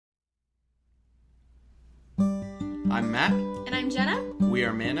I'm Matt. And I'm Jenna. We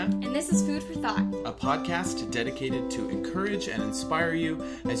are Manna. And this is Food for Thought, a podcast dedicated to encourage and inspire you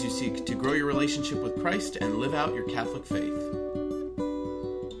as you seek to grow your relationship with Christ and live out your Catholic faith.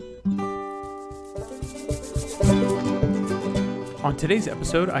 On today's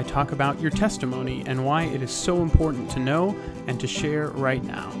episode, I talk about your testimony and why it is so important to know and to share right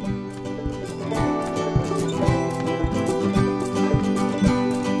now.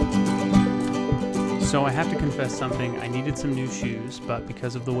 So I have to confess something. I needed some new shoes, but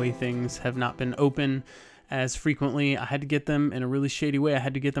because of the way things have not been open as frequently, I had to get them in a really shady way. I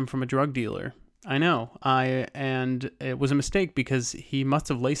had to get them from a drug dealer. I know. And it was a mistake because he must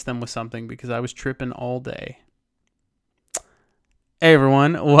have laced them with something because I was tripping all day. Hey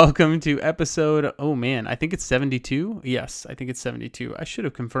everyone, welcome to episode, I think it's 72. Yes, I think it's 72. I should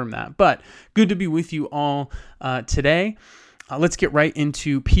have confirmed that, but good to be with you all today. Let's get right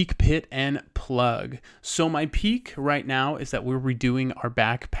into peak, pit, and plug. So my peak right now is that we're redoing our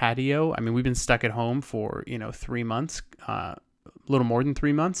back patio. I mean, we've been stuck at home for, 3 months, a little more than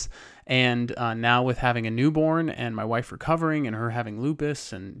 3 months. And now with having a newborn and my wife recovering and her having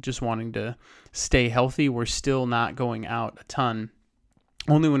lupus and just wanting to stay healthy, we're still not going out a ton.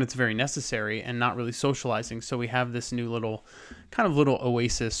 Only when it's very necessary and not really socializing. So we have this new little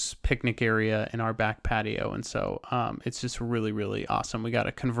oasis picnic area in our back patio. And so it's just really, really awesome. We got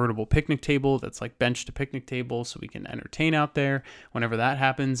a convertible picnic table that's like bench to picnic table so we can entertain out there whenever that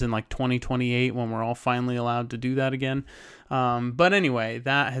happens in like 2028 when we're all finally allowed to do that again. But anyway,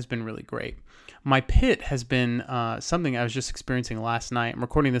 that has been really great. My pit has been something I was just experiencing last night. I'm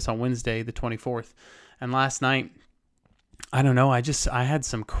recording this on Wednesday, the 24th. And last night, I don't know. I had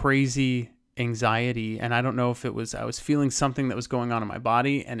some crazy anxiety, and I don't know if I was feeling something that was going on in my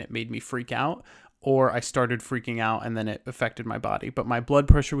body and it made me freak out, or I started freaking out and then it affected my body. But my blood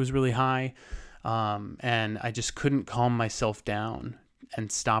pressure was really high, and I just couldn't calm myself down and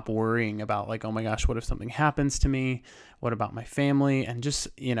stop worrying about like, oh my gosh, what if something happens to me? What about my family? And just,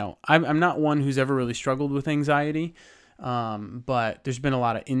 I'm not one who's ever really struggled with anxiety. But there's been a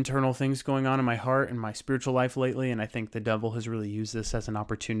lot of internal things going on in my heart and my spiritual life lately. And I think the devil has really used this as an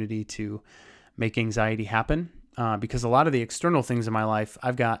opportunity to make anxiety happen. Because a lot of the external things in my life,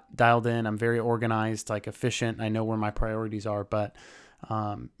 I've got dialed in. I'm very organized, like efficient. I know where my priorities are, but,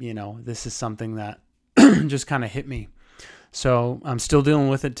 this is something that just kind of hit me. So I'm still dealing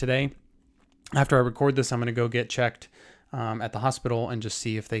with it today. After I record this, I'm going to go get checked at the hospital and just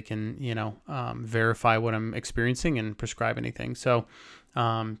see if they can, verify what I'm experiencing and prescribe anything. So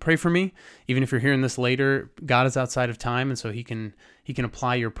pray for me. Even if you're hearing this later, God is outside of time, and so he can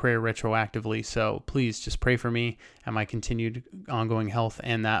apply your prayer retroactively. So please just pray for me and my continued ongoing health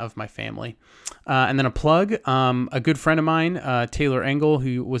and that of my family. And then a plug, a good friend of mine, Taylor Engel,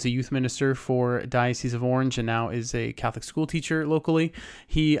 who was a youth minister for Diocese of Orange and now is a Catholic school teacher locally.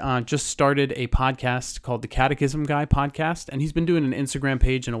 He just started a podcast called the Catechism Guy podcast, and he's been doing an Instagram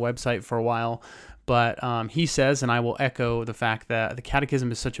page and a website for a while. But he says, and I will echo the fact that the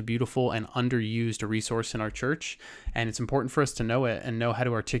Catechism is such a beautiful and underused resource in our church, and it's important for us to know it and know how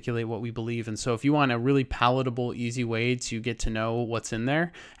to articulate what we believe. And so if you want a really palatable, easy way to get to know what's in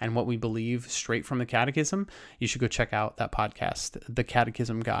there and what we believe straight from the Catechism, you should go check out that podcast, The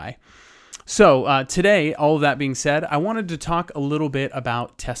Catechism Guy. So today, all of that being said, I wanted to talk a little bit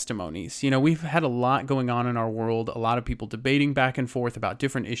about testimonies. We've had a lot going on in our world, a lot of people debating back and forth about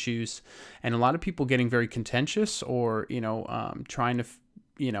different issues, and a lot of people getting very contentious or, trying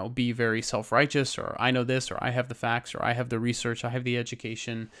to, be very self-righteous, or I know this, or I have the facts, or I have the research, I have the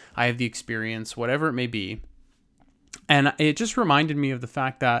education, I have the experience, whatever it may be. And it just reminded me of the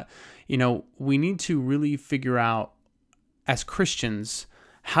fact that, we need to really figure out as Christians,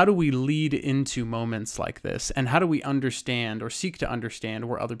 how do we lead into moments like this? And how do we understand or seek to understand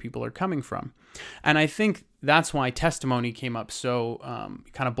where other people are coming from? And I think that's why testimony came up so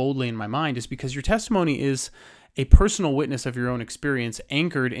kind of boldly in my mind, is because your testimony is a personal witness of your own experience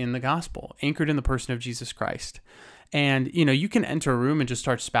anchored in the gospel, anchored in the person of Jesus Christ. And, you can enter a room and just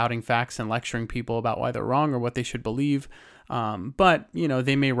start spouting facts and lecturing people about why they're wrong or what they should believe. But,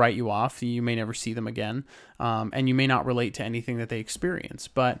 they may write you off. You may never see them again. And you may not relate to anything that they experience.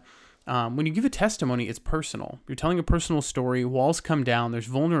 But when you give a testimony, it's personal. You're telling a personal story. Walls come down. There's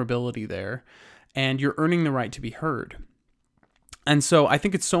vulnerability there. And you're earning the right to be heard. And so I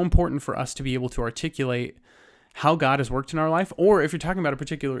think it's so important for us to be able to articulate how God has worked in our life, or if you're talking about a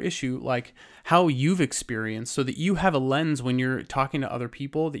particular issue, like how you've experienced, so that you have a lens when you're talking to other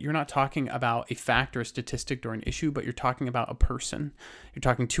people, that you're not talking about a fact or a statistic or an issue, but you're talking about a person. You're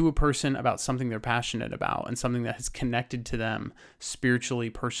talking to a person about something they're passionate about and something that has connected to them spiritually,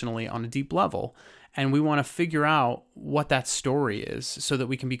 personally, on a deep level. And we want to figure out what that story is so that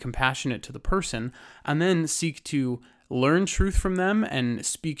we can be compassionate to the person and then seek to learn truth from them and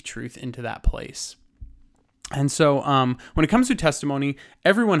speak truth into that place. And so when it comes to testimony,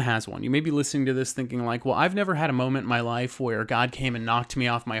 everyone has one. You may be listening to this thinking like, well, I've never had a moment in my life where God came and knocked me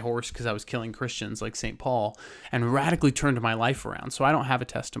off my horse because I was killing Christians like St. Paul and radically turned my life around. So I don't have a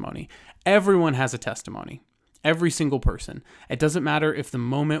testimony. Everyone has a testimony. Every single person. It doesn't matter if the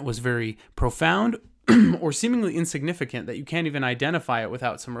moment was very profound or seemingly insignificant that you can't even identify it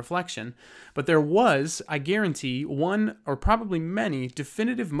without some reflection. But there was, I guarantee, one or probably many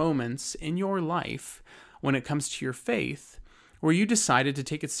definitive moments in your life when it comes to your faith, where you decided to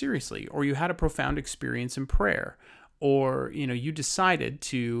take it seriously, or you had a profound experience in prayer, or you decided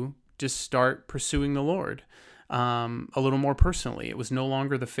to just start pursuing the Lord a little more personally. It was no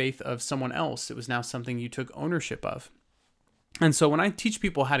longer the faith of someone else. It was now something you took ownership of. And so when I teach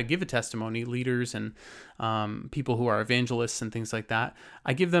people how to give a testimony, leaders and people who are evangelists and things like that,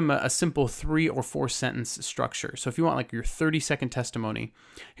 I give them a simple 3 or 4 sentence structure. So if you want like your 30-second testimony,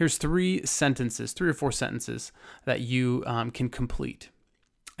 here's 3 or 4 sentences that you can complete.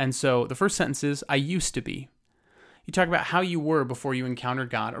 And so the first sentence is, I used to be. You talk about how you were before you encountered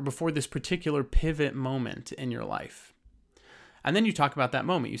God or before this particular pivot moment in your life. And then you talk about that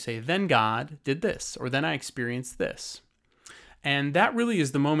moment. You say, then God did this, or then I experienced this. And that really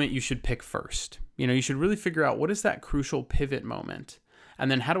is the moment you should pick first. You should really figure out what is that crucial pivot moment.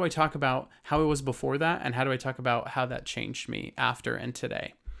 And then how do I talk about how it was before that? And how do I talk about how that changed me after and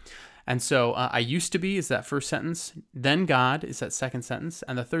today? And so I used to be is that first sentence. Then God is that second sentence.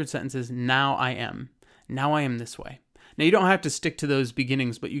 And the third sentence is now I am. Now I am this way. Now you don't have to stick to those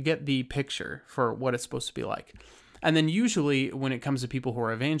beginnings, but you get the picture for what it's supposed to be like. And then usually when it comes to people who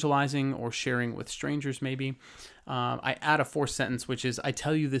are evangelizing or sharing with strangers maybe, I add a 4th sentence, which is, I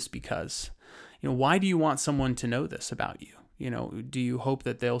tell you this because, why do you want someone to know this about you? Do you hope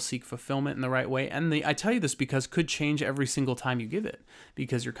that they'll seek fulfillment in the right way? And the I tell you this because could change every single time you give it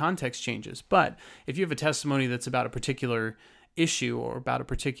because your context changes. But if you have a testimony that's about a particular issue or about a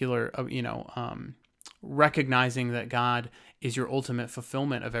particular, recognizing that God is your ultimate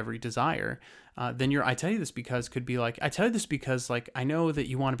fulfillment of every desire, then your I tell you this because could be like, I tell you this because like I know that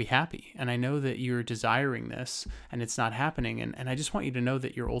you want to be happy and I know that you're desiring this and it's not happening. And I just want you to know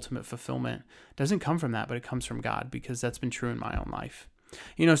that your ultimate fulfillment doesn't come from that, but it comes from God because that's been true in my own life.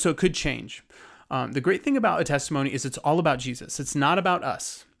 So it could change. The great thing about a testimony is it's all about Jesus. It's not about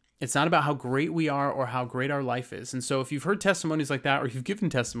us. It's not about how great we are or how great our life is. And so if you've heard testimonies like that, or you've given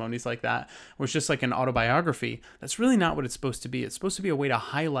testimonies like that, where it's just like an autobiography, that's really not what it's supposed to be. It's supposed to be a way to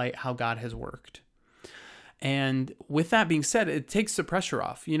highlight how God has worked. And with that being said, it takes the pressure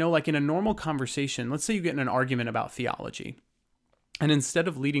off. Like in a normal conversation, let's say you get in an argument about theology. And instead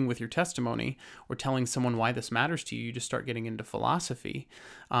of leading with your testimony or telling someone why this matters to you, you just start getting into philosophy.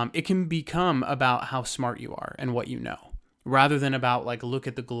 It can become about how smart you are and what you know, rather than about like, look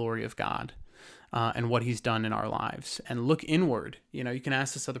at the glory of God and what he's done in our lives and look inward. You can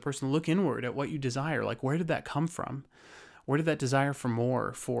ask this other person, look inward at what you desire. Like, where did that come from? Where did that desire for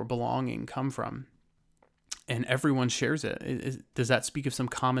more, for belonging come from? And everyone shares it. Does that speak of some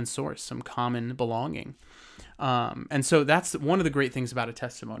common source, some common belonging? And so that's one of the great things about a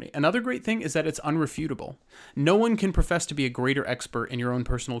testimony. Another great thing is that it's unrefutable. No one can profess to be a greater expert in your own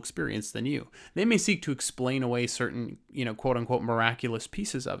personal experience than you. They may seek to explain away certain, quote unquote, miraculous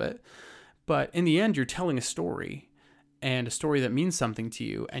pieces of it. But in the end, you're telling a story, and a story that means something to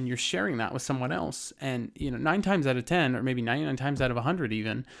you, and you're sharing that with someone else. And 9 times out of 10, or maybe 99 times out of 100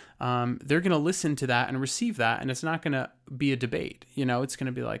 even, they're going to listen to that and receive that, and it's not going to be a debate. It's going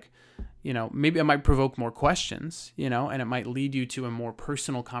to be like, maybe it might provoke more questions, and it might lead you to a more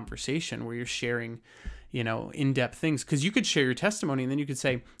personal conversation where you're sharing, in-depth things. Because you could share your testimony, and then you could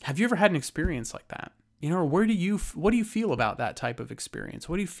say, have you ever had an experience like that? Or what do you feel about that type of experience?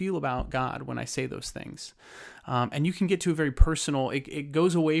 What do you feel about God when I say those things? And you can get to a very personal, it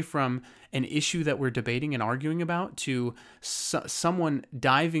goes away from an issue that we're debating and arguing about to someone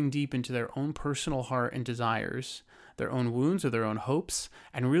diving deep into their own personal heart and desires, their own wounds or their own hopes,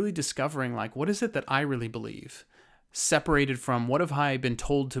 and really discovering like, what is it that I really believe? Separated from what have I been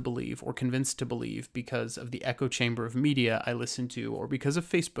told to believe or convinced to believe because of the echo chamber of media I listen to, or because of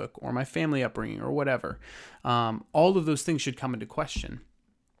Facebook or my family upbringing or whatever. All of those things should come into question.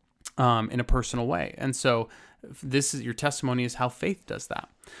 in a personal way. And so this is your testimony is how faith does that.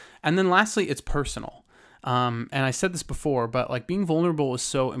 And then lastly, it's personal. And I said this before, but like being vulnerable is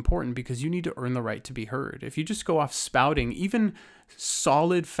so important because you need to earn the right to be heard. If you just go off spouting even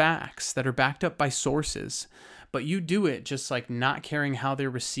solid facts that are backed up by sources, but you do it just like not caring how they're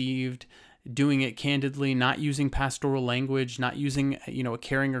received, doing it candidly, not using pastoral language, not using, a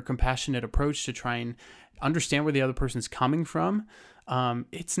caring or compassionate approach to try and understand where the other person's coming from,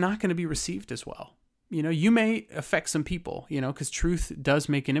 it's not going to be received as well. You may affect some people, because truth does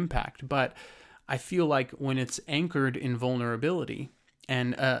make an impact, but I feel like when it's anchored in vulnerability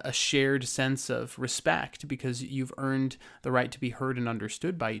and a shared sense of respect because you've earned the right to be heard and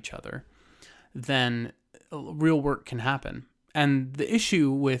understood by each other, then real work can happen. And the issue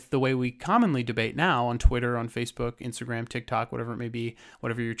with the way we commonly debate now on Twitter, on Facebook, Instagram, TikTok, whatever it may be,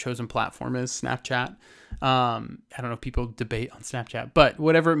 whatever your chosen platform is, Snapchat. I don't know if people debate on Snapchat, but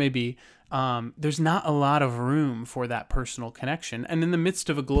whatever it may be, there's not a lot of room for that personal connection. And in the midst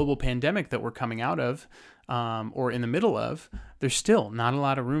of a global pandemic that we're coming out of, or in the middle of, there's still not a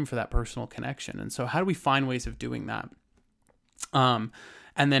lot of room for that personal connection. And so how do we find ways of doing that? And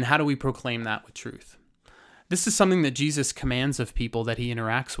then how do we proclaim that with truth? This is something that Jesus commands of people that he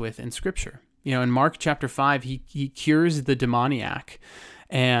interacts with in Scripture. In Mark chapter 5, he cures the demoniac,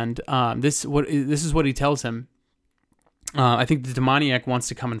 and this is what he tells him. I think the demoniac wants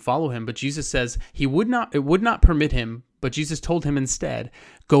to come and follow him, but Jesus says it would not permit him. But Jesus told him instead,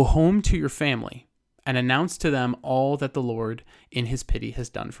 "Go home to your family and announce to them all that the Lord, in His pity, has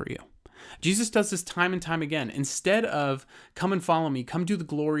done for you." Jesus does this time and time again. Instead of come and follow me, come do the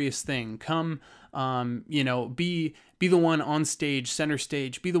glorious thing, come, be the one on stage, center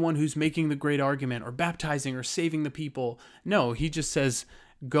stage, be the one who's making the great argument or baptizing or saving the people. No, he just says,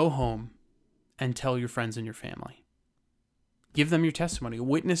 go home and tell your friends and your family. Give them your testimony.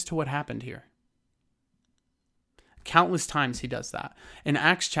 Witness to what happened here. Countless times he does that. In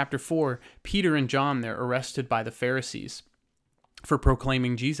Acts chapter 4, Peter and John, they're arrested by the Pharisees for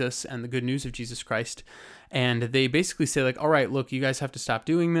proclaiming Jesus and the good news of Jesus Christ. And they basically say like, all right, look, you guys have to stop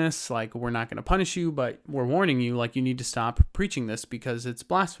doing this. Like, we're not going to punish you, but we're warning you, like, you need to stop preaching this because it's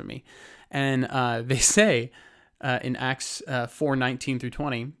blasphemy. And they say in Acts 4:19 through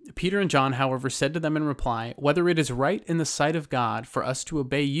 20, Peter and John, however, said to them in reply, "Whether it is right in the sight of God for us to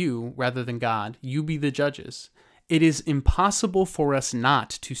obey you rather than God, you be the judges. It is impossible for us not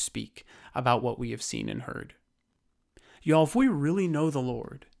to speak about what we have seen and heard." Y'all, if we really know the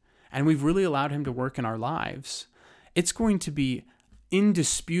Lord and we've really allowed him to work in our lives, it's going to be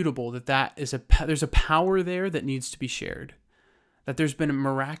indisputable that there's a power there that needs to be shared, that there's been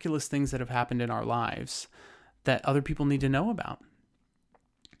miraculous things that have happened in our lives that other people need to know about.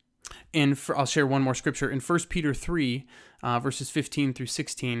 I'll share one more scripture. In 1 Peter 3, verses 15 through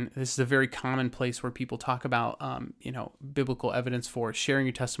 16, this is a very common place where people talk about, biblical evidence for sharing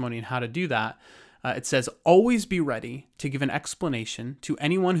your testimony and how to do that. It says, "Always be ready to give an explanation to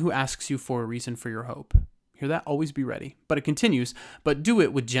anyone who asks you for a reason for your hope." Hear that? Always be ready. But it continues, "But do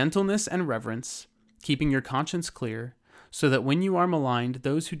it with gentleness and reverence, keeping your conscience clear, so that when you are maligned,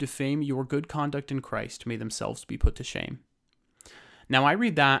 those who defame your good conduct in Christ may themselves be put to shame." Now, I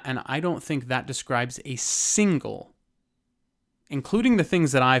read that, and I don't think that describes a single, including the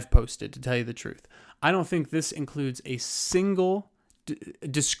things that I've posted, to tell you the truth, I don't think this includes a single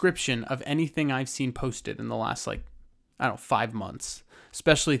description of anything I've seen posted in the last 5 months,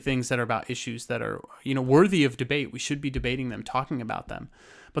 especially things that are about issues that are worthy of debate. We should be debating them, talking about them,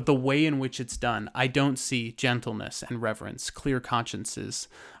 but the way in which it's done, I don't see gentleness and reverence, clear consciences.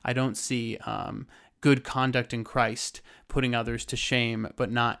 I don't see good conduct in Christ, putting others to shame,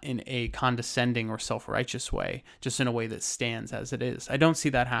 but not in a condescending or self-righteous way, just in a way that stands as it is. I don't see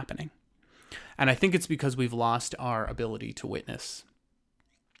that happening. And I think it's because we've lost our ability to witness.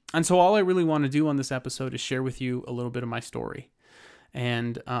 And so all I really want to do on this episode is share with you a little bit of my story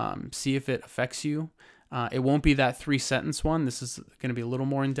and see if it affects you. It won't be that 3-sentence one. This is going to be a little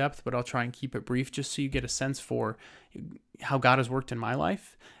more in depth, but I'll try and keep it brief just so you get a sense for how God has worked in my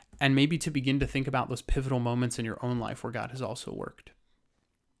life and maybe to begin to think about those pivotal moments in your own life where God has also worked.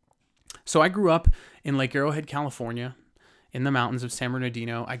 So I grew up in Lake Arrowhead, California, in the mountains of San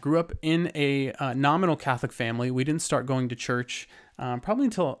Bernardino. I grew up in a nominal Catholic family. We didn't start going to church probably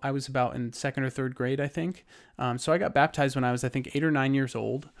until I was about in 2nd or 3rd grade, I think. So I got baptized when I was, I think, 8 or 9 years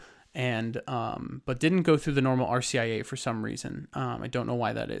old, and but didn't go through the normal RCIA for some reason. I don't know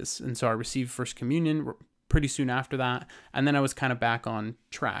why that is. And so I received First Communion pretty soon after that, and then I was kind of back on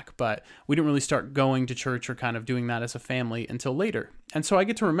track. But we didn't really start going to church or kind of doing that as a family until later. And so I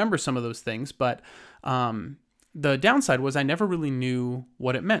get to remember some of those things, but the downside was I never really knew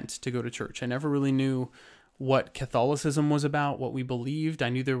what it meant to go to church. I never really knew what Catholicism was about, what we believed. I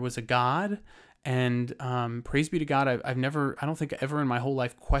knew there was a God, and praise be to God, I don't think ever in my whole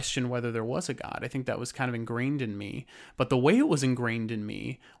life questioned whether there was a God. I think that was kind of ingrained in me. But the way it was ingrained in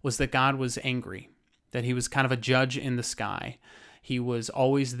me was that God was angry, that he was kind of a judge in the sky. He was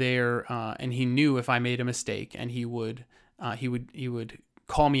always there, and he knew if I made a mistake, and he would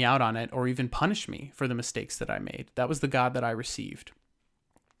call me out on it, or even punish me for the mistakes that I made. That was the God that I received.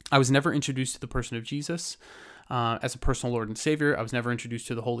 I was never introduced to the person of Jesus as a personal Lord and Savior. I was never introduced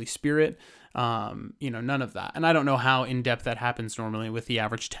to the Holy Spirit. None of that. And I don't know how in-depth that happens normally with the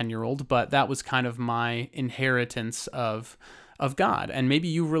average 10-year-old, but that was kind of my inheritance of God. And maybe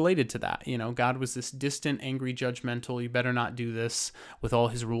you related to that. God was this distant, angry, judgmental, you better not do this, with all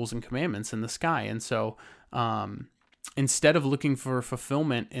his rules and commandments in the sky. And so instead of looking for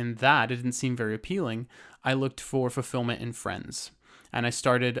fulfillment in that, it didn't seem very appealing. I looked for fulfillment in friends. And I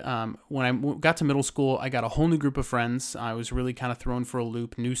started, when I got to middle school, I got a whole new group of friends. I was really kind of thrown for a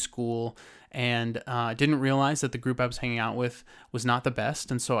loop, new school, and didn't realize that the group I was hanging out with was not the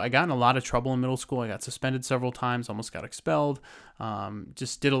best. And so I got in a lot of trouble in middle school. I got suspended several times, almost got expelled,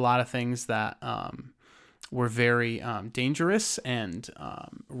 just did a lot of things that were very dangerous, and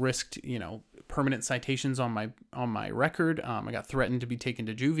risked, permanent citations on my record. I got threatened to be taken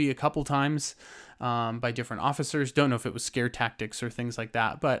to juvie a couple times by different officers. Don't know if it was scare tactics or things like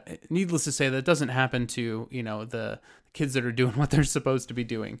that, but needless to say, that doesn't happen to the kids that are doing what they're supposed to be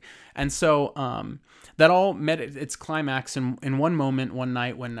doing. And so that all met its climax in one moment, one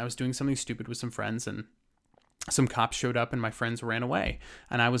night, when I was doing something stupid with some friends, and some cops showed up and my friends ran away,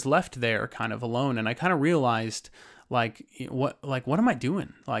 and I was left there kind of alone. And I kind of realized, what am I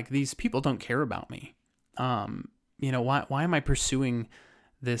doing? Like, these people don't care about me. Why am I pursuing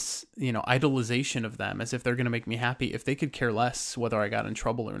this, idolization of them as if they're going to make me happy, if they could care less whether I got in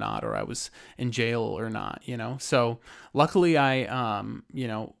trouble or not, or I was in jail or not, So luckily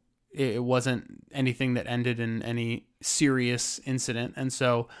it wasn't anything that ended in any serious incident. And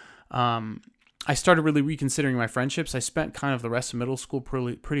so, I started really reconsidering my friendships. I spent kind of the rest of middle school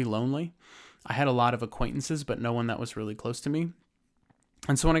pretty lonely. I had a lot of acquaintances, but no one that was really close to me.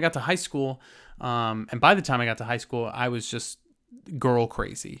 And so when I got to high school, and by the time I got to high school, I was just girl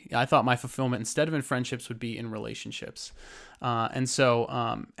crazy. I thought my fulfillment, instead of in friendships, would be in relationships. And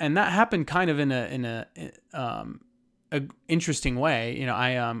that happened kind of in a interesting way.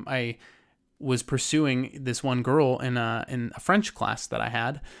 I was pursuing this one girl in a French class that I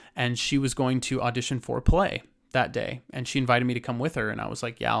had, and she was going to audition for a play that day, and she invited me to come with her, and I was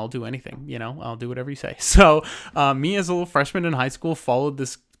like, yeah, I'll do anything, I'll do whatever you say. So me as a little freshman in high school followed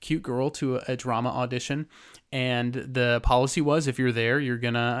this cute girl to a drama audition, and the policy was, if you're there, you're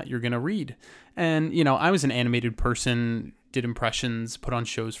gonna read. And I was an animated person, did impressions, put on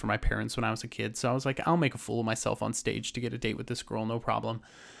shows for my parents when I was a kid, so I was like, I'll make a fool of myself on stage to get a date with this girl, no problem.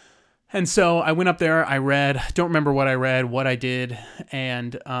 And so I went up there, I read, don't remember what I read, what I did,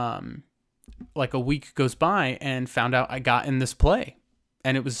 and like a week goes by and found out I got in this play.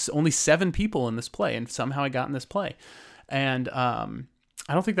 And it was only 7 people in this play, and somehow I got in this play. And I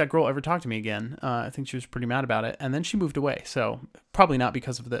don't think that girl ever talked to me again. I think she was pretty mad about it, and then she moved away, so probably not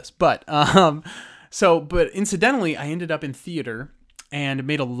because of this. But incidentally, I ended up in theater and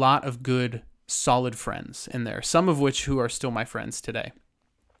made a lot of good, solid friends in there, some of which who are still my friends today.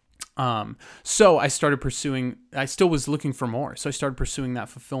 So I still was looking for more. So I started pursuing that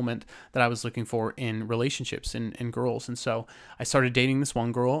fulfillment that I was looking for in relationships and girls. And so I started dating this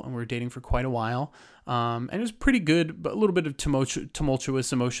one girl, and we were dating for quite a while. And it was pretty good, but a little bit of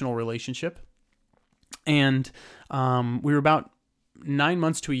tumultuous emotional relationship. And, we were about 9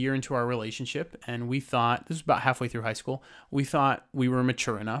 months to a year into our relationship, and we thought, this was about halfway through high school, we thought we were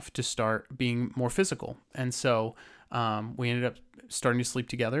mature enough to start being more physical. And so, we ended up starting to sleep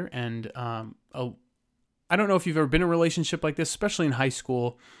together. And I don't know if you've ever been in a relationship like this, especially in high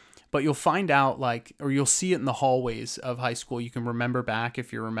school, but you'll find out, or you'll see it in the hallways of high school. You can remember back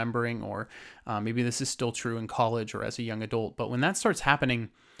if you're remembering, or maybe this is still true in college or as a young adult. But when that starts happening,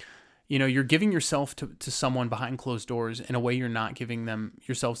 you're giving yourself to someone behind closed doors in a way you're not giving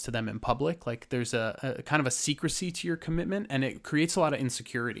yourselves to them in public. Like, there's a kind of a secrecy to your commitment, and it creates a lot of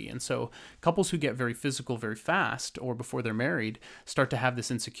insecurity. And so couples who get very physical very fast, or before they're married, start to have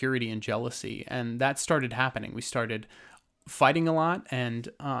this insecurity and jealousy. And that started happening. We started fighting a lot, and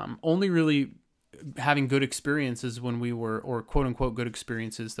only really having good experiences when we were, or quote unquote good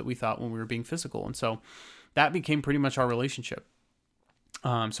experiences that we thought when we were being physical. And so that became pretty much our relationship.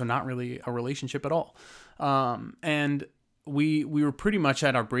 So not really a relationship at all. And we were pretty much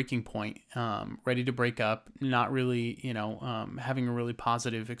at our breaking point, ready to break up, not really, having a really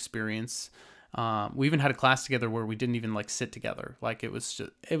positive experience. We even had a class together where we didn't even like sit together. Like it was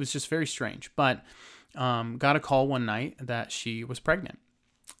just very strange. But got a call one night that she was pregnant.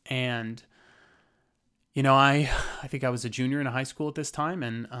 And I think I was a junior in high school at this time,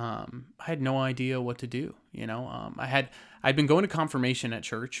 and I had no idea what to do. I'd been going to confirmation at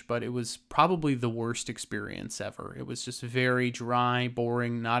church, but it was probably the worst experience ever. It was just very dry,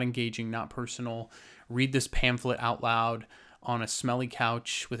 boring, not engaging, not personal. Read this pamphlet out loud on a smelly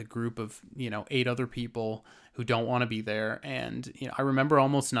couch with a group of 8 other people who don't want to be there, and I remember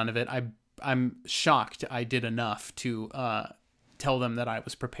almost none of it. I'm shocked I did enough to tell them that I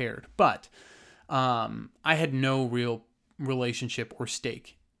was prepared, but I had no real relationship or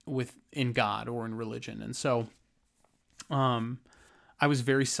stake in God or in religion. And so I was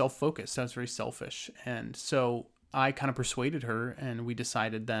very self-focused. I was very selfish. And so I kind of persuaded her, and we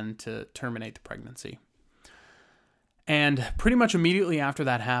decided then to terminate the pregnancy. And pretty much immediately after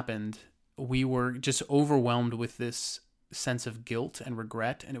that happened, we were just overwhelmed with this sense of guilt and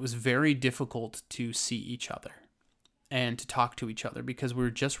regret. And it was very difficult to see each other and to talk to each other because we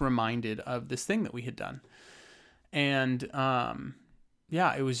were just reminded of this thing that we had done. And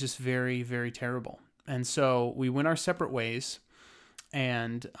it was just very, very terrible. And so we went our separate ways,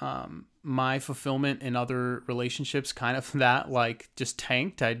 and my fulfillment in other relationships kind of just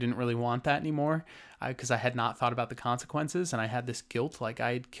tanked. I didn't really want that anymore because I had not thought about the consequences, and I had this guilt like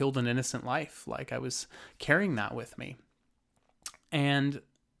I had killed an innocent life, like I was carrying that with me. And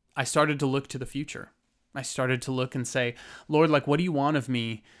I started to look to the future. I started to look and say, Lord, what do you want of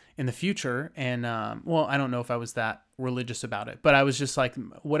me in the future? And, I don't know if I was that religious about it, but I was just like,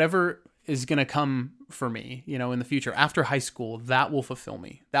 whatever is going to come for me, in the future, after high school, that will fulfill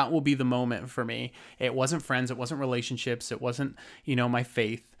me. That will be the moment for me. It wasn't friends. It wasn't relationships. It wasn't, my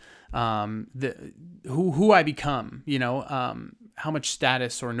faith, who I become, how much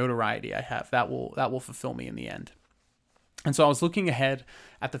status or notoriety I have, that will fulfill me in the end. And so I was looking ahead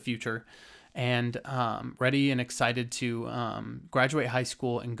at the future, and ready and excited to graduate high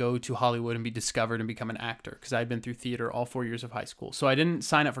school and go to Hollywood and be discovered and become an actor, because I had been through theater all 4 years of high school. So I didn't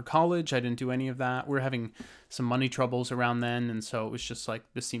sign up for college. I didn't do any of that. We were having some money troubles around then, and so it was just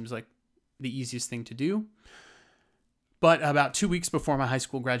this seems like the easiest thing to do. But about 2 weeks before my high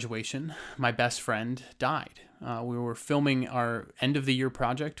school graduation, my best friend died. We were filming our end of the year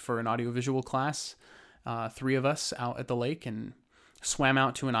project for an audiovisual class, 3 of us out at the lake, and swam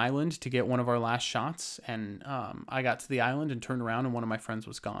out to an island to get one of our last shots. And I got to the island and turned around, and one of my friends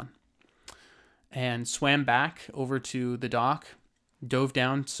was gone. And swam back over to the dock, dove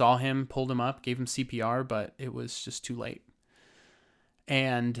down, saw him, pulled him up, gave him CPR, but it was just too late.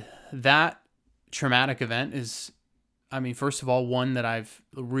 And that traumatic event is, first of all, one that I've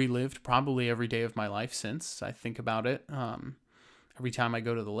relived probably every day of my life since. I think about it every time I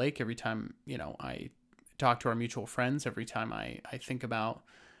go to the lake, every time, I talk to our mutual friends, every time I think about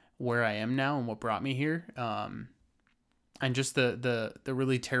where I am now and what brought me here, and just the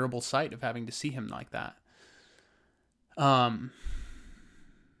really terrible sight of having to see him like that. And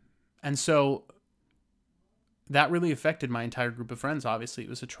so that really affected my entire group of friends. Obviously, it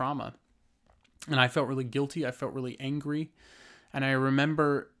was a trauma, and I felt really guilty. I felt really angry, and I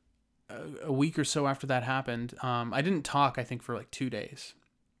remember a week or so after that happened, I didn't talk, I think, for 2 days.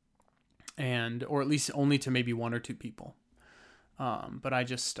 Or at least only to maybe 1 or 2 people. But I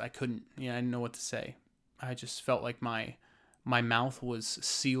couldn't, I didn't know what to say. I just felt like my mouth was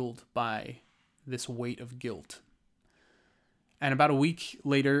sealed by this weight of guilt. And about a week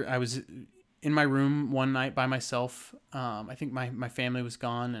later, I was in my room one night by myself. I think my family was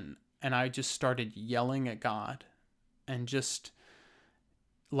gone, and I just started yelling at God and just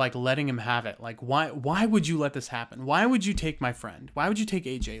letting him have it. Why would you let this happen? Why would you take my friend? Why would you take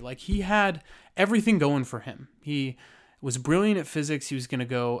AJ? He had everything going for him. He was brilliant at physics. He was going to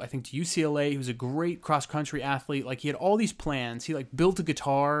go, I think, to UCLA. He was a great cross-country athlete. He had all these plans. He built a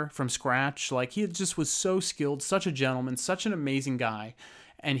guitar from scratch. He just was so skilled, such a gentleman, such an amazing guy.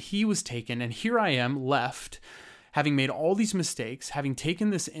 And he was taken. And here I am left, having made all these mistakes, having taken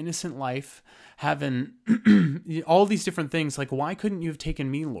this innocent life, having all these different things. Why couldn't you have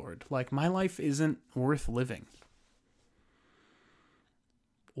taken me, Lord? My life isn't worth living.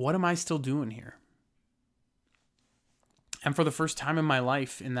 What am I still doing here? And for the first time in my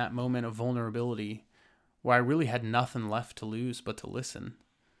life, in that moment of vulnerability, where I really had nothing left to lose but to listen,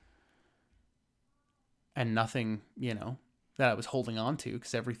 and nothing, that I was holding on to,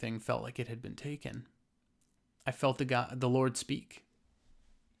 because everything felt like it had been taken, I felt the Lord speak.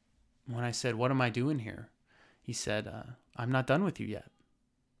 When I said, "What am I doing here?" He said, I'm not done with you yet.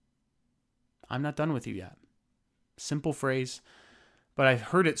 I'm not done with you yet. Simple phrase, but I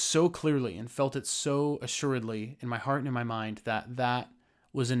heard it so clearly and felt it so assuredly in my heart and in my mind that that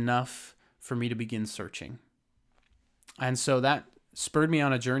was enough for me to begin searching. And so that spurred me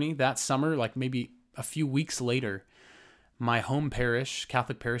on a journey that summer. Like maybe a few weeks later, my home parish,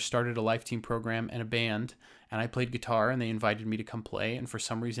 Catholic parish, started a life team program and a band, and I played guitar, and they invited me to come play. And for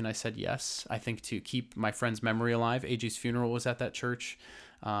some reason, I said yes. I think to keep my friend's memory alive. AJ's funeral was at that church.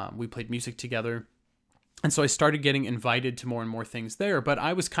 We played music together. And so I started getting invited to more and more things there, but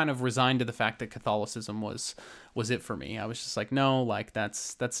I was kind of resigned to the fact that Catholicism was it for me. I was just like, no, like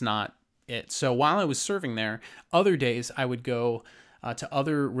that's not it. So while I was serving there, other days I would go to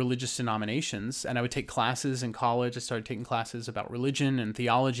other religious denominations, and I would take classes in college. I started taking classes about religion and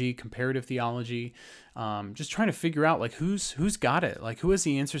theology, comparative theology, just trying to figure out like who's got it, like who has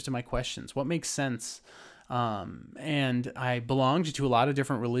the answers to my questions, what makes sense. And I belonged to a lot of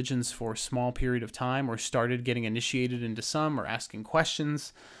different religions for a small period of time, or started getting initiated into some, or asking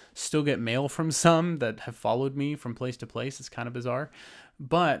questions. Still get mail from some that have followed me from place to place. It's kind of bizarre,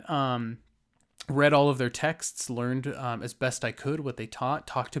 but read all of their texts, learned as best I could what they taught,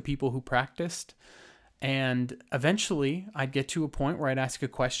 talked to people who practiced, and eventually I'd get to a point where I'd ask a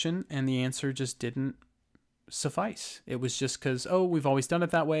question and the answer just didn't suffice. It was just because, oh, we've always done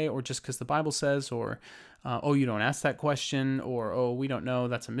it that way, or just because the Bible says, or oh, you don't ask that question, or oh, we don't know,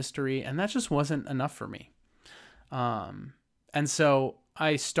 that's a mystery. And that just wasn't enough for me. And so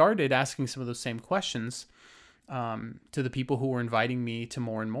I started asking some of those same questions to the people who were inviting me to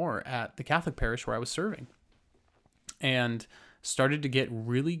more and more at the Catholic parish where I was serving, and started to get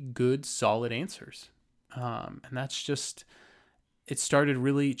really good, solid answers. And that's just, it started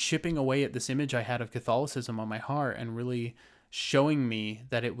really chipping away at this image I had of Catholicism on my heart, and really showing me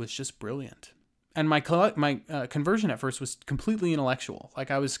that it was just brilliant. And my conversion at first was completely intellectual. Like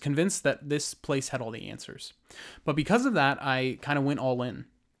I was convinced that this place had all the answers. But because of that, I kind of went all in.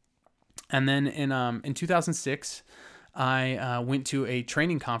 And then in 2006, I went to a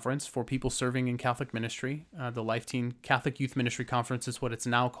training conference for people serving in Catholic ministry. The Life Team Catholic Youth Ministry Conference is what it's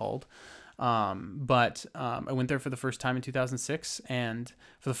now called. But I went there for the first time in 2006, and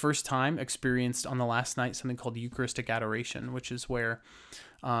for the first time experienced on the last night something called Eucharistic adoration, which is where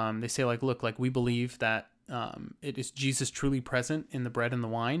they say, like, look, like we believe that it is Jesus truly present in the bread and the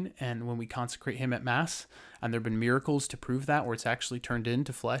wine, and when we consecrate him at Mass, and there have been miracles to prove that, where it's actually turned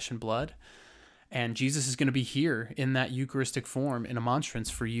into flesh and blood, and Jesus is going to be here in that Eucharistic form in a monstrance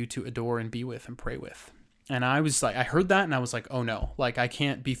for you to adore and be with and pray with. And I was like, I heard that and I was like, oh no, like I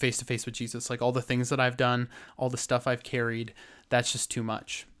can't be face to face with Jesus. Like all the things that I've done, all the stuff I've carried, that's just too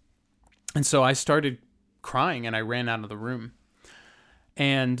much. And so I started crying and I ran out of the room.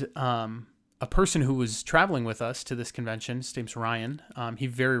 And a person who was traveling with us to this convention, his name's Ryan. He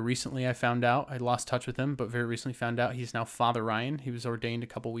very recently, I found out, I lost touch with him, but very recently found out he's now Father Ryan. He was ordained a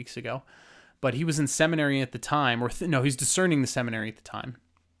couple weeks ago. But he was in seminary at the time, he's discerning the seminary at the time.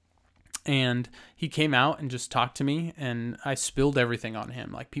 And he came out and just talked to me, and I spilled everything on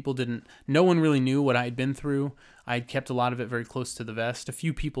him. Like no one really knew what I had been through. I had kept a lot of it very close to the vest. A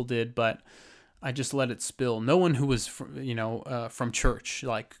few people did, but I just let it spill. No one who was, from church,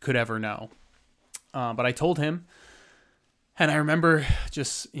 like could ever know. But I told him, and I remember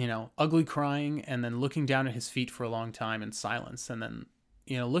just, ugly crying, and then looking down at his feet for a long time in silence, and then,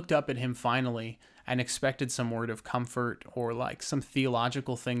 looked up at him finally and expected some word of comfort or like some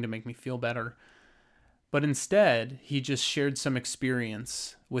theological thing to make me feel better. But instead, he just shared some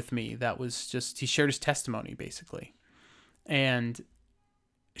experience with me that was just, he shared his testimony basically, and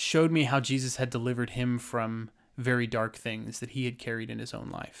showed me how Jesus had delivered him from very dark things that he had carried in his own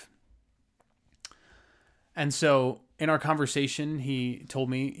life. And so in our conversation, he told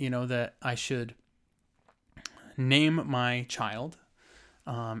me, that I should name my child.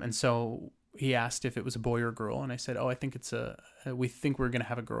 And so he asked if it was a boy or a girl. And I said, I think we think we're going to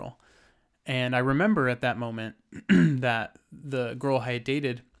have a girl. And I remember at that moment that the girl I had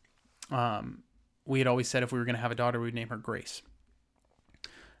dated, we had always said if we were going to have a daughter, we'd name her Grace.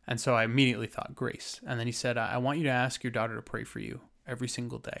 And so I immediately thought Grace. And then he said, I want you to ask your daughter to pray for you every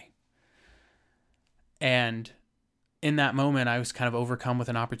single day. And in that moment, I was kind of overcome with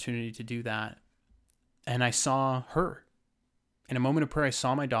an opportunity to do that. And I saw her. In a moment of prayer, I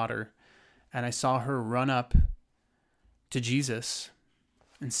saw my daughter, and I saw her run up to Jesus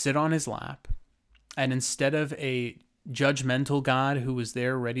and sit on his lap. And instead of a judgmental God who was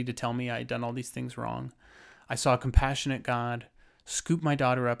there ready to tell me I had done all these things wrong, I saw a compassionate God scoop my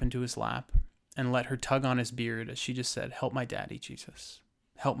daughter up into his lap and let her tug on his beard as she just said, "Help my daddy, Jesus.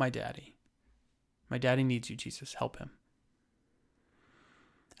 Help my daddy. My daddy needs you, Jesus. Help him."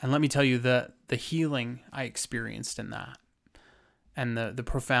 And let me tell you, the healing I experienced in that, and the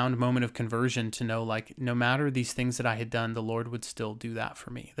profound moment of conversion to know, like, no matter these things that I had done, the Lord would still do that for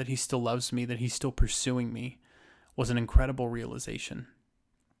me, that he still loves me, that he's still pursuing me, was an incredible realization.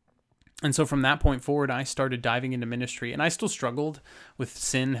 And so from that point forward, I started diving into ministry, and I still struggled with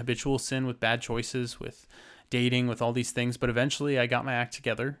sin, habitual sin, with bad choices, with dating, with all these things. But eventually I got my act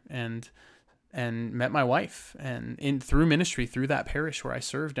together and met my wife, and through ministry, through that parish where I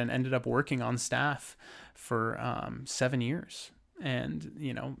served, and ended up working on staff for 7 years.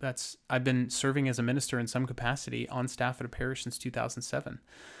 And, I've been serving as a minister in some capacity on staff at a parish since 2007.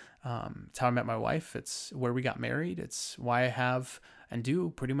 It's how I met my wife. It's where we got married. It's why I have and do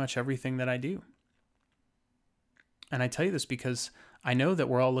pretty much everything that I do. And I tell you this because I know that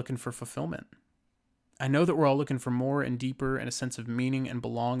we're all looking for fulfillment. I know that we're all looking for more and deeper and a sense of meaning and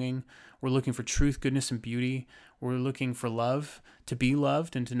belonging. We're looking for truth, goodness, and beauty. We're looking for love, to be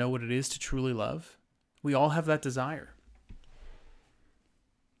loved and to know what it is to truly love. We all have that desire.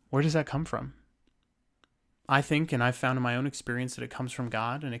 Where does that come from? I think, and I've found in my own experience, that it comes from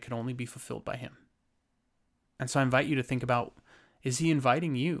God, and it can only be fulfilled by him. And so I invite you to think about, is he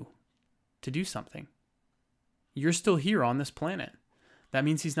inviting you to do something? You're still here on this planet. That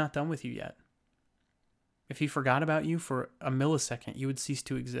means he's not done with you yet. If he forgot about you for a millisecond, you would cease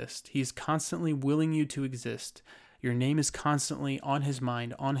to exist. He is constantly willing you to exist. Your name is constantly on his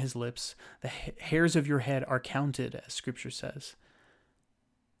mind, on his lips. The hairs of your head are counted, as Scripture says.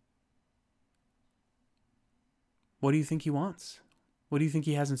 What do you think he wants? What do you think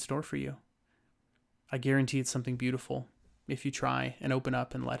he has in store for you? I guarantee it's something beautiful if you try and open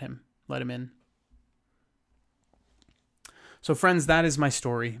up and let him in. So friends, that is my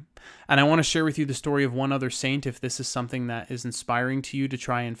story. And I want to share with you the story of one other saint, if this is something that is inspiring to you to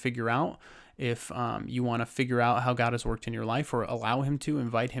try and figure out. If you want to figure out how God has worked in your life, or allow him to,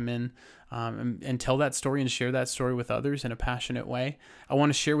 invite him in and tell that story and share that story with others in a passionate way. I want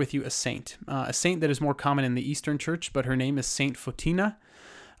to share with you a saint that is more common in the Eastern Church, but her name is Saint Photina.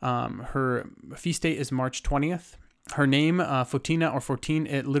 Her feast date is March 20th. Her name, Photina or Fortine,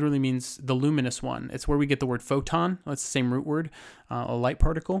 it literally means the luminous one. It's where we get the word photon. That's the same root word, a light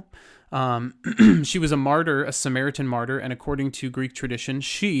particle. She was a martyr, a Samaritan martyr, and according to Greek tradition,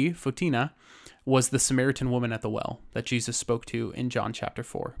 she, Photina, was the Samaritan woman at the well that Jesus spoke to in John chapter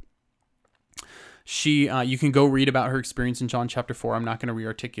 4. She, you can go read about her experience in John chapter 4. I'm not going to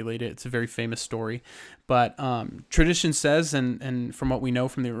re-articulate it. It's a very famous story. But tradition says, and from what we know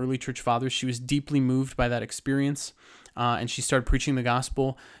from the early church fathers, she was deeply moved by that experience, and she started preaching the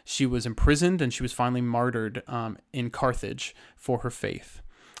gospel. She was imprisoned, and she was finally martyred in Carthage for her faith.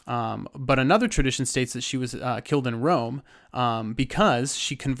 But another tradition states that she was killed in Rome because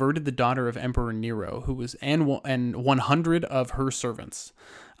she converted the daughter of Emperor Nero, who was and 100 of her servants.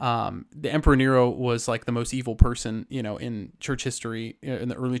 The Emperor Nero was like the most evil person, in church history, in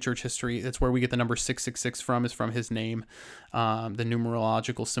the early church history. That's where we get the number 666 from, is from his name, the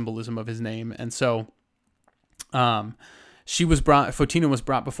numerological symbolism of his name. And so, Photina was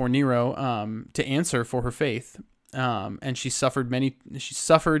brought before Nero, to answer for her faith. And she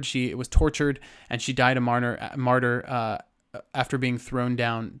was tortured, and she died a martyr, after being thrown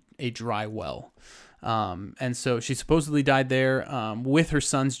down a dry well. And so she supposedly died there with her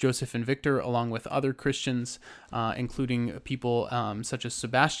sons Joseph and Victor, along with other Christians, including people such as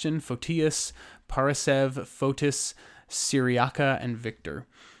Sebastian, Photius, Parasev, Photis, Syriaca, and Victor.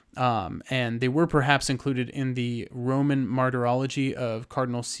 And they were perhaps included in the Roman martyrology of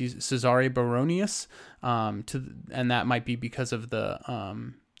Cardinal Cesare Baronius, and that might be because of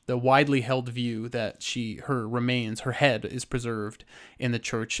the widely held view that her head is preserved in the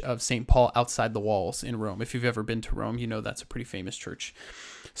Church of St. Paul outside the walls in Rome. If you've ever been to Rome, that's a pretty famous church.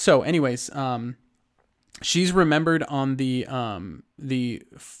 So anyways, she's remembered on the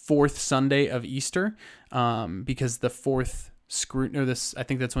fourth Sunday of Easter, because the fourth scrutiny, I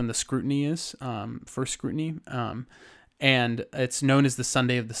think that's when the scrutiny is, first scrutiny, and it's known as the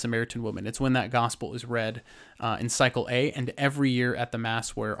Sunday of the Samaritan Woman. It's when that gospel is read in Cycle A, and every year at the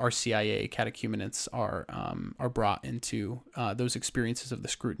Mass where RCIA catechumenates are brought into those experiences of the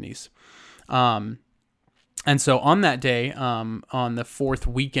scrutinies. And so on that day, on the fourth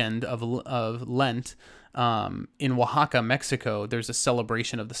weekend of Lent, in Oaxaca, Mexico, there's a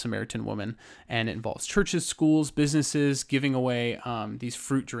celebration of the Samaritan woman, and it involves churches, schools, businesses giving away these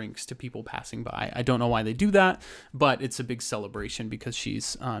fruit drinks to people passing by. I don't know why they do that, but it's a big celebration because she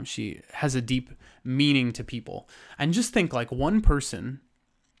has a deep meaning to people. And just think, like, one person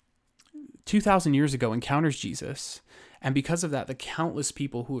 2,000 years ago encounters Jesus, and because of that, the countless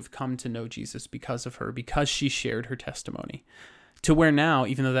people who have come to know Jesus because of her, because she shared her testimony. to where now,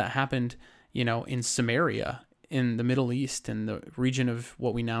 even though that happened, in Samaria, in the Middle East, in the region of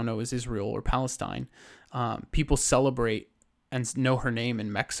what we now know as Israel or Palestine, people celebrate and know her name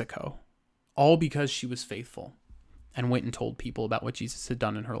in Mexico, all because she was faithful and went and told people about what Jesus had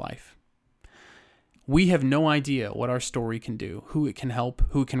done in her life. We have no idea what our story can do, who it can help,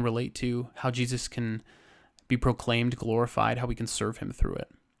 who it can relate to, how Jesus can be proclaimed, glorified, how we can serve him through it.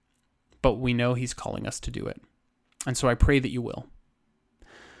 But we know he's calling us to do it. And so I pray that you will.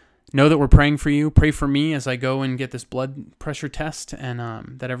 Know that we're praying for you. Pray for me as I go and get this blood pressure test, and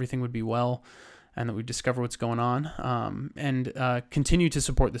that everything would be well, and that we discover what's going on. And continue to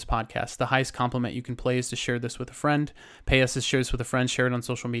support this podcast. The highest compliment you can play is to share this with a friend. Pay us to share this with a friend. Share it on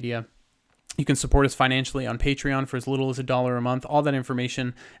social media. You can support us financially on Patreon for as little as $1 a month. All that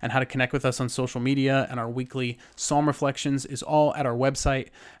information and how to connect with us on social media and our weekly Psalm reflections is all at our website,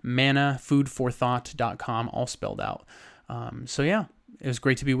 mannafoodforthought.com, all spelled out. So yeah, it was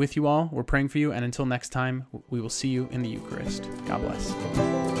great to be with you all. We're praying for you. And until next time, we will see you in the Eucharist. God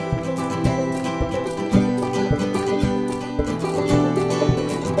bless.